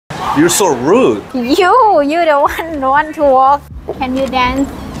You're so rude. You the one want to walk. Can you dance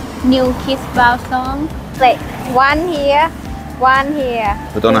new Kids Bow song? Like one here, one here.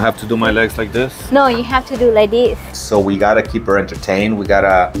 But don't I have to do my legs like this? No, you have to do like this. So we gotta keep her entertained. We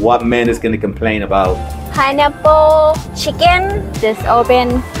gotta, what man is gonna complain about? Pineapple chicken. Just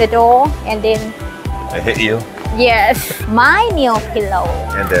open the door and then. I hit you. Yes, my new pillow.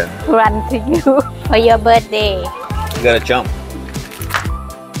 And then Run to you for your birthday. you gotta jump.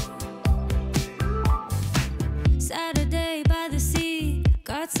 Saturday by the sea,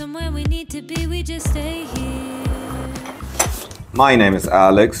 got somewhere we need to be, we just stay here. My name is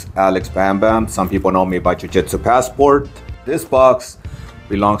Alex Bam Bam. Some people know me by Jiu-Jitsu Passport. This box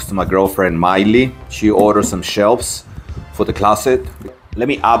belongs to my girlfriend Miley. She ordered some shelves for the closet. Let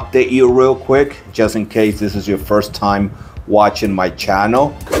me update you real quick, just in case this is your first time watching my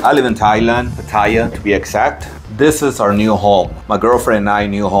channel. I live in Thailand, Pattaya to be exact. This is our new home. My girlfriend and I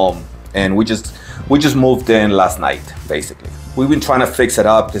new home, and we just moved in last night, basically. We've been trying to fix it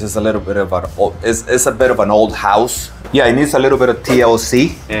up. This is a little bit of an old, it's a bit of an old house. Yeah, it needs a little bit of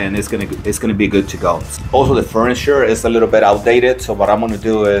TLC, and it's gonna be good to go. Also, the furniture is a little bit outdated. So what I'm gonna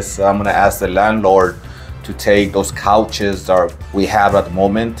do is I'm gonna ask the landlord to take those couches that we have at the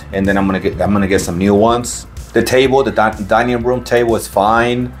moment, and then I'm gonna get some new ones. The table, the dining room table is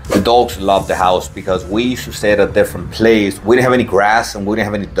fine. The dogs love the house because we used to stay at a different place. We didn't have any grass and we didn't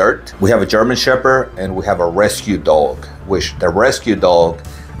have any dirt. We have a German Shepherd and we have a rescue dog, which the rescue dog,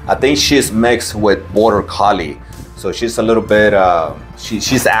 I think she's mixed with Border Collie. So she's a little bit,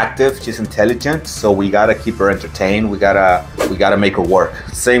 she's active, she's intelligent. So we gotta keep her entertained. We gotta make her work.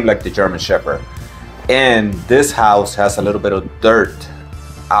 Same like the German Shepherd. And this house has a little bit of dirt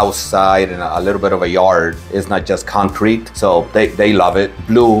outside and a little bit of a yard. It's not just concrete, so they love it.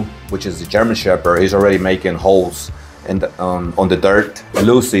 Blue, which is the German Shepherd, he's already making holes in the, on the dirt.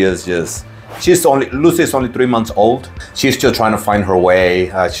 Lucy is only 3 months old. She's still trying to find her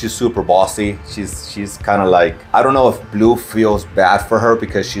way. She's super bossy. She's kind of like, I don't know if Blue feels bad for her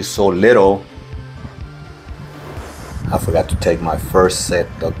because she's so little. I forgot to take my first sip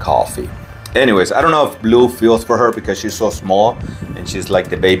of coffee. Anyways, I don't know if Blue feels for her because she's so small and she's like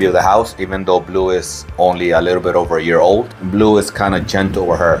the baby of the house, even though Blue is only a little bit over a year old. Blue is kind of gentle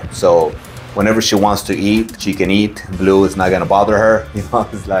with her. So whenever she wants to eat, she can eat. Blue is not gonna bother her. You know,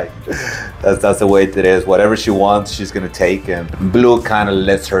 it's like, that's the way it is. Whatever she wants, she's gonna take, and Blue kind of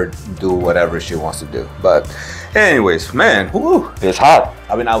lets her do whatever she wants to do. But anyways, man, whoo, it's hot.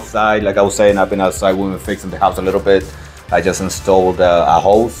 I've been outside, like I was saying, I've been outside. We've been fixing the house a little bit. I just installed a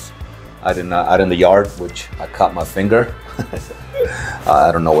hose out in the yard, which I cut my finger. I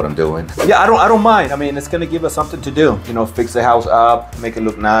don't know what I'm doing. Yeah, I don't mind. I mean, it's gonna give us something to do. You know, fix the house up, make it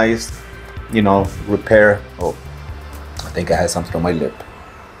look nice. You know, repair. Oh, I think I had something on my lip.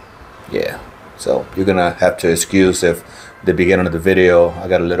 Yeah. So you're gonna have to excuse if the beginning of the video I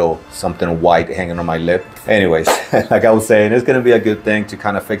got a little something white hanging on my lip. Anyways, like I was saying, it's gonna be a good thing to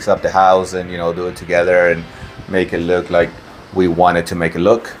kind of fix up the house and, you know, do it together and make it look like we wanted to make it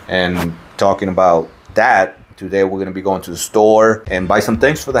look. And talking about that, today we're gonna be going to the store and buy some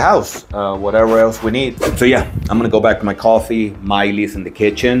things for the house, whatever else we need. So yeah, I'm gonna go back to my coffee. Miley's in the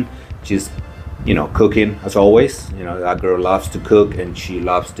kitchen. She's, you know, cooking as always. You know, that girl loves to cook and she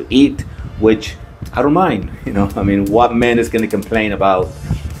loves to eat, which I don't mind. You know, I mean, what man is gonna complain about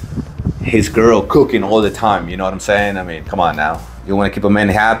his girl cooking all the time? You know what I'm saying? I mean, come on now. You wanna keep a man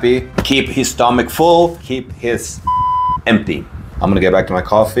happy, keep his stomach full, keep his empty. I'm gonna get back to my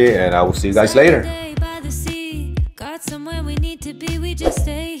coffee and I will see you guys later. Got somewhere we need to be, we just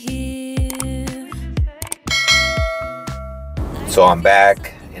stay here. So I'm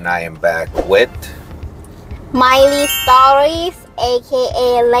back and I am back with Miley Stories,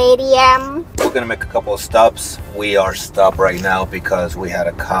 aka Lady M. We're gonna make a couple of stops. We are stopped right now because we had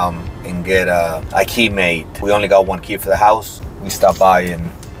to come and get a key made. We only got one key for the house. We stopped by and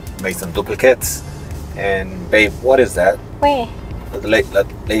made some duplicates. And babe, what is that? Where? The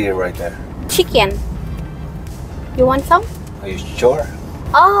lady right there. Chicken. You want some? Are you sure?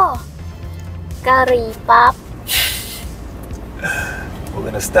 Oh, curry pop. We're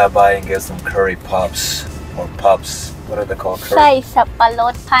gonna stop by and get some curry pops or pups. What are they called? Curry? ใส่สับปะร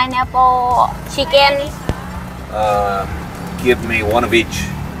ด pineapple chicken. Give me one of each.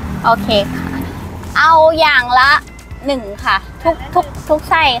 โอเคค่ะเอาอย่างละ1ค่ะทุก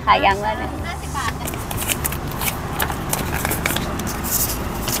ไส้ค่ะอย่างละ1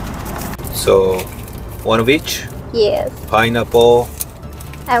 So one of each. Yes. Pineapple.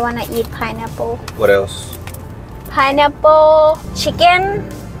 I wanna eat pineapple. What else? Pineapple chicken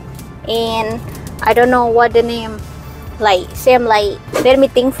and I don't know what the name. like same like, let me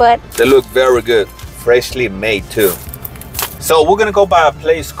think first. They look very good, freshly made too. So we're gonna go by a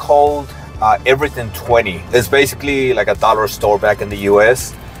place called Everything 20. It's basically like a dollar store back in the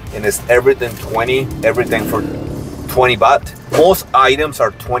US, and it's Everything 20, everything for 20 baht. Most items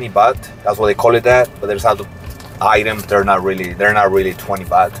are 20 baht, that's why they call it that, but there's other items, they're not really 20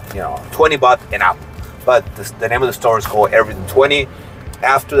 baht, you know, 20 baht and up. But the name of the store is called Everything 20.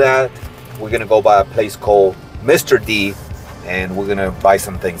 After that, we're gonna go by a place called Mr. D, and we're gonna buy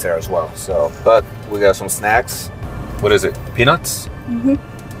some things there as well. So, but we got some snacks. What is it? Peanuts?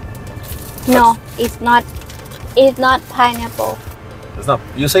 No, it's not. It's not pineapple. It's not.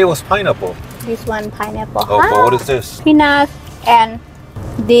 You say it was pineapple. This one pineapple. Oh, but what is this? Peanuts, and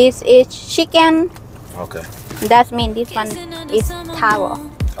this is chicken. Okay. That means this one is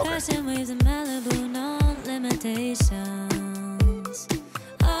taro. Okay.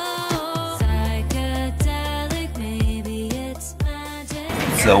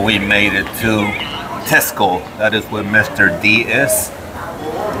 So we made it to Tesco. That is where Mr. D is.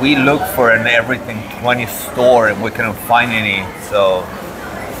 We looked for an Everything 20 store and we couldn't find any. So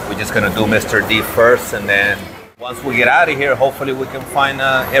we're just gonna do Mr. D first, and then once we get out of here, hopefully we can find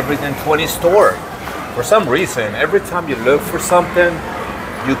a Everything 20 store. For some reason, every time you look for something,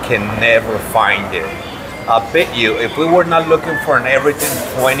 you can never find it. I bet you, if we were not looking for an Everything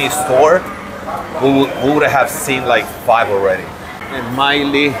 20 store, we would have seen like 5 already. And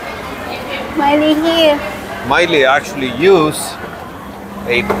Miley here. Miley actually used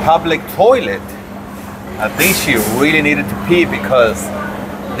a public toilet. I think she really needed to pee because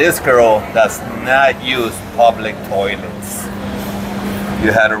this girl does not use public toilets.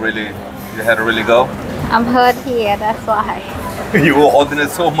 You had to really go? I'm hurt here, that's why. You were holding it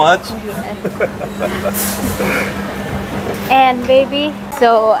so much? And baby,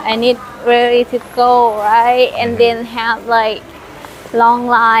 so I need ready to go, right? And then have like long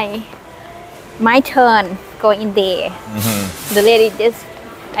line. My turn go in there. The lady just,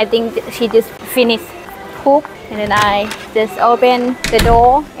 I think she just finished poop, and then I just open the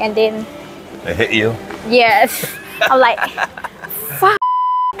door, and then They hit you? yes, I'm like, fuck.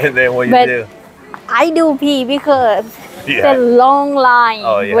 And then what you But do? I do pee because Yeah. the long line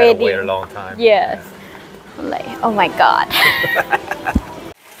Oh, you had to waiting. wait a long time. Yes. I'm like, oh my god.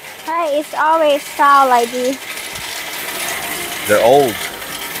 Hi, it's always sound like this. They're old.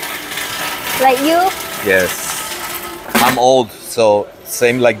 Like you? Yes. I'm old, so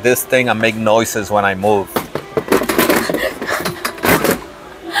same like this thing, I make noises when I move.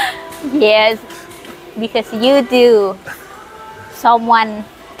 Yes, because you do. Someone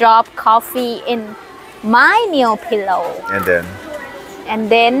dropped coffee in my new pillow. And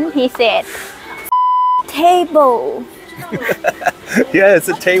then he said, table. yeah, it's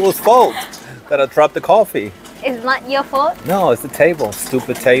the table's fault that I dropped the coffee. It's not your fault? No, it's the table.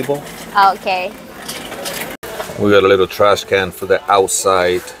 Stupid table. Okay. We got a little trash can for the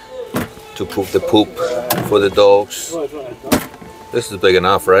outside to poop the poop for the dogs. This is big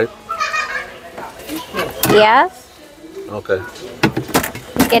enough, right? Yes. Okay.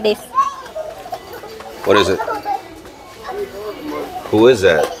 Look at this. What is it? Who is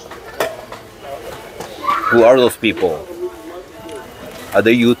that? Who are those people? Are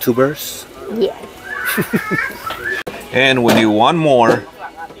they YouTubers? Yes. And we need one more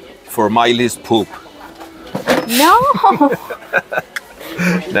for Miley's poop. No.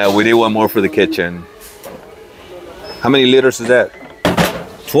 Now we need one more for the kitchen. How many liters is that?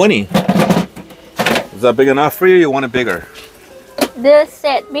 20. Is that big enough for you? You want it bigger? This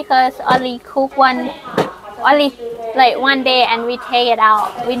set because only cook only like one day and we take it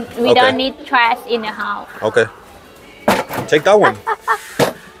out. We Okay. don't need trash in the house. Okay. Take that one.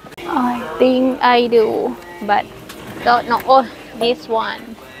 I think I do, but don't know. Oh, this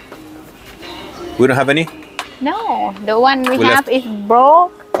one. We don't have any? No, the one we We have left. is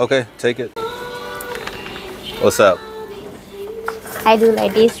broke. Okay, take it. What's up? I do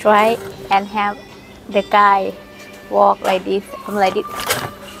like this, right? And have the guy walk like this. I'm like this.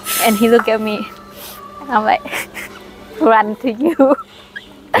 And he look at me. I'm like, run to you.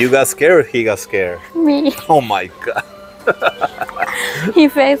 You got scared or he got scared? Me. Oh my God. He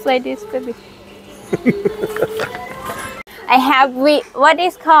face like this, baby. I have, what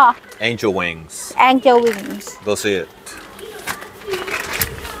is called? Angel wings. Angel wings. Go see it.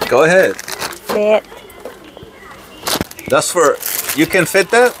 Go ahead. Bed. That's for, you can fit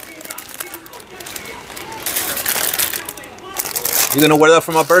that? You gonna wear that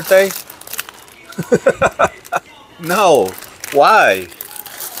for my birthday? No. Why?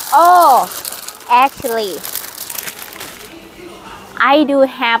 Oh, actually, I do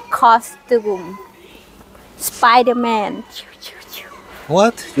have costume. Spider-Man.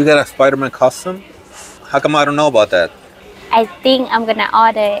 What? You got a Spider-Man costume? How come I don't know about that? I think I'm gonna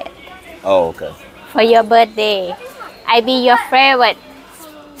order it Oh, okay. for your birthday. I be your favorite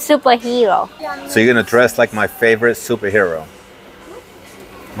superhero. So you're gonna dress like my favorite superhero.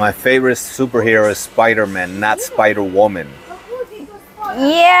 My favorite superhero is Spider-Man, not Spider-Woman.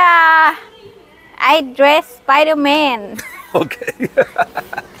 Yeah, I dress Spider-Man, Okay.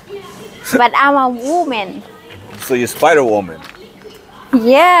 but I'm a woman. So you're Spider-Woman.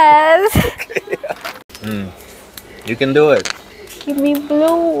 Yes. You can do it. Give me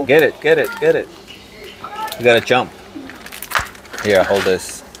blue. Get it, get it, get it. You gotta jump. Here, hold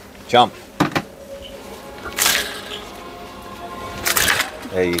this. Jump.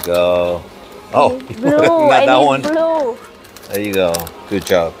 There you go. Oh, Blue. not I that need one. blue. There you go. Good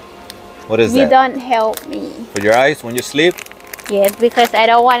job. What is You that? don't help me. For your eyes when you sleep? Yes, because I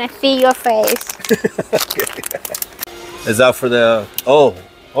don't want to see your face. Is that for the... Oh,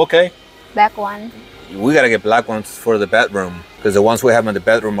 okay. Back one. We gotta get black ones for the bedroom because the ones we have in the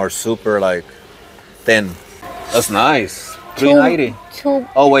bedroom are super like thin. That's nice. $3.90. Two.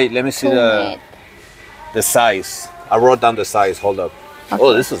 Oh wait, let me see Two the size. I wrote down the size. Hold up. Okay.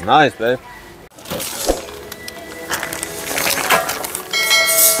 Oh, this is nice, babe.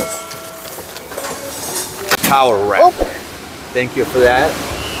 Power rack. Oop. Thank you for that.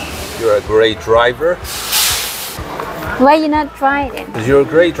 You're a great driver. Why you not trying it? Because you're a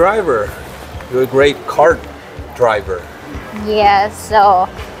great driver. You're a great cart driver. Yeah, so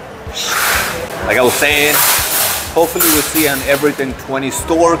Like I was saying, hopefully we'll see an Everything 20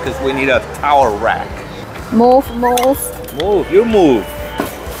 store because we need a tower rack. move. Move, you move.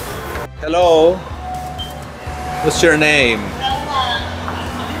 Hello. What's your name?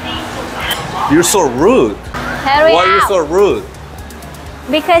 You're so rude. Hurry Why are you up. so rude?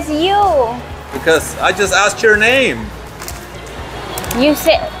 Because Because I just asked your name. you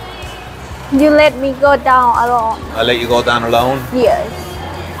said you let me go down alone. I let you go down alone. Yes.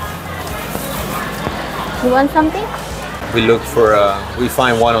 You want something? We look for, we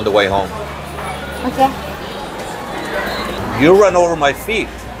find one on the way home. Okay. You run over my feet.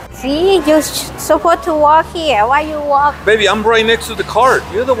 See, you're supposed to walk here. Why you walk? Baby, I'm right next to the cart.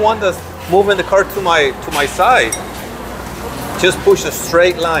 You're the one that's moving the cart to my side. Just push a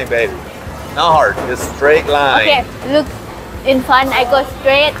straight line, baby. Not hard, just straight line. Okay, look in front. I go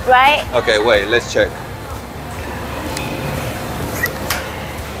straight, right? Okay, wait, let's check.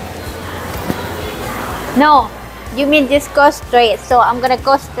 No, you mean just go straight. So I'm gonna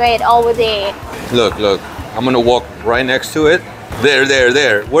go straight over there. Look, look. I'm gonna walk right next to it.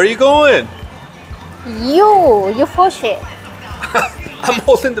 There. Where are you going? You push it. I'm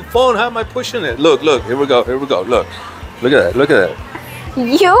holding the phone. How am I pushing it? Look. Here we go. Look. Look at that.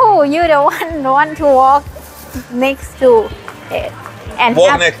 You the one to walk next to it. And Walk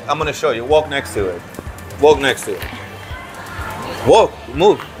have- next. I'm gonna show you. Walk next to it. Walk next to it. Walk.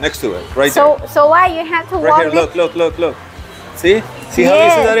 Move next to it. Right there. So why you have to Right walk? here. Look. See how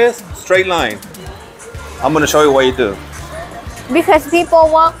Yes. easy that is? Straight line. I'm gonna show you what you do. Because people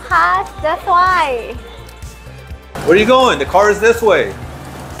walk past. That's why. Where are you going? The car is this way.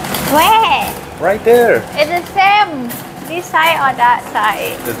 Where? Right there. It's the same. This side or that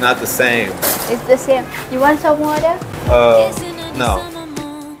side? It's not the same. It's the same. You want some water? No.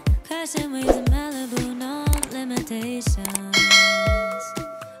 Crashing waves in Malibu, no limitations.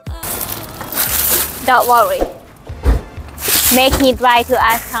 Don't worry. Make me drive to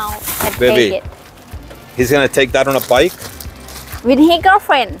our town and Baby. take it. He's gonna take that on a bike? With his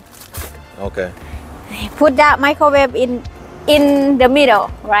girlfriend. Okay. Put that microwave in the middle,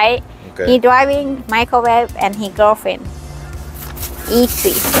 right? Okay. He driving microwave and his girlfriend.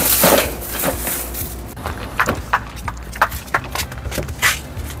 Easy.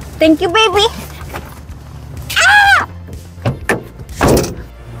 Thank you, baby. Ah!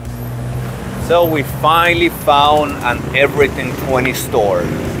 So we finally found an Everything 20 store.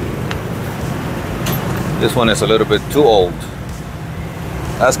 This one is a little bit too old.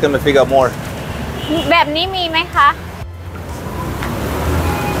 Ask him if he got more. แบบนี้มีไหมคะ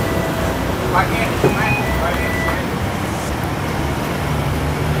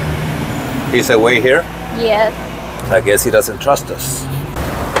He said, wait here. Yes. I guess he doesn't trust us.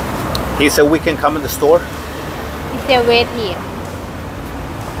 He said we can come in the store. He said wait here.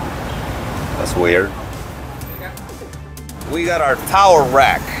 That's weird. We got our tower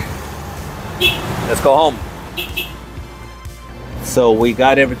rack. Let's go home. So we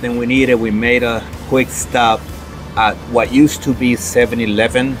got everything we needed. We made a quick stop at what used to be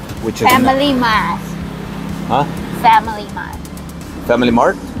 7-Eleven, which is Family Mart. Huh? Family Mart. Family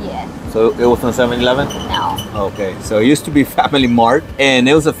Mart. Yes. So it was on 7-Eleven? No. Okay, so it used to be Family Mart, and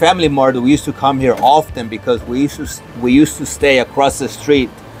it was a Family Mart that we used to come here often because we used to stay across the street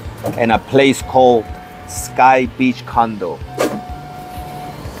in a place called Sky Beach Condo.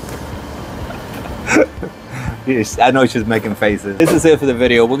 Yes, I know she's making faces. This is it for the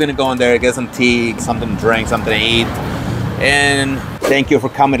video. We're gonna go in there, get some tea, something to drink, something to eat, and thank you for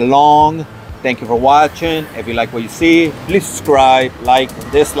coming along. Thank you for watching. If you like what you see, please subscribe, like,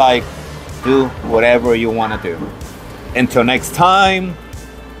 dislike, do whatever you want to do. Until next time,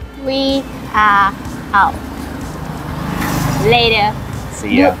 We are out. Later.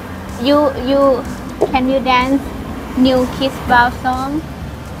 see ya. You can you dance new Kiss Bow song?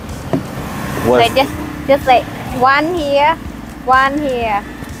 What? Like just like one here, one here,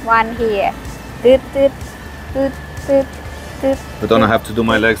 one here. Toot, toot, toot, toot, toot. But don't I have to do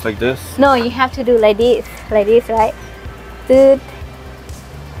my legs like this? No, you have to do like this, right? Toot,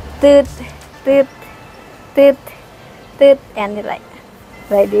 toot, toot, toot, toot, and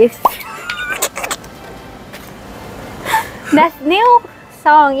like this. That's new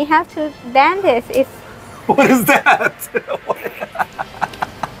song. You have to dance this. It's What is that?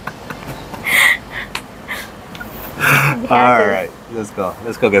 you have All to- right, let's go.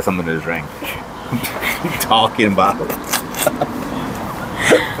 Let's go get something to drink. Talking about.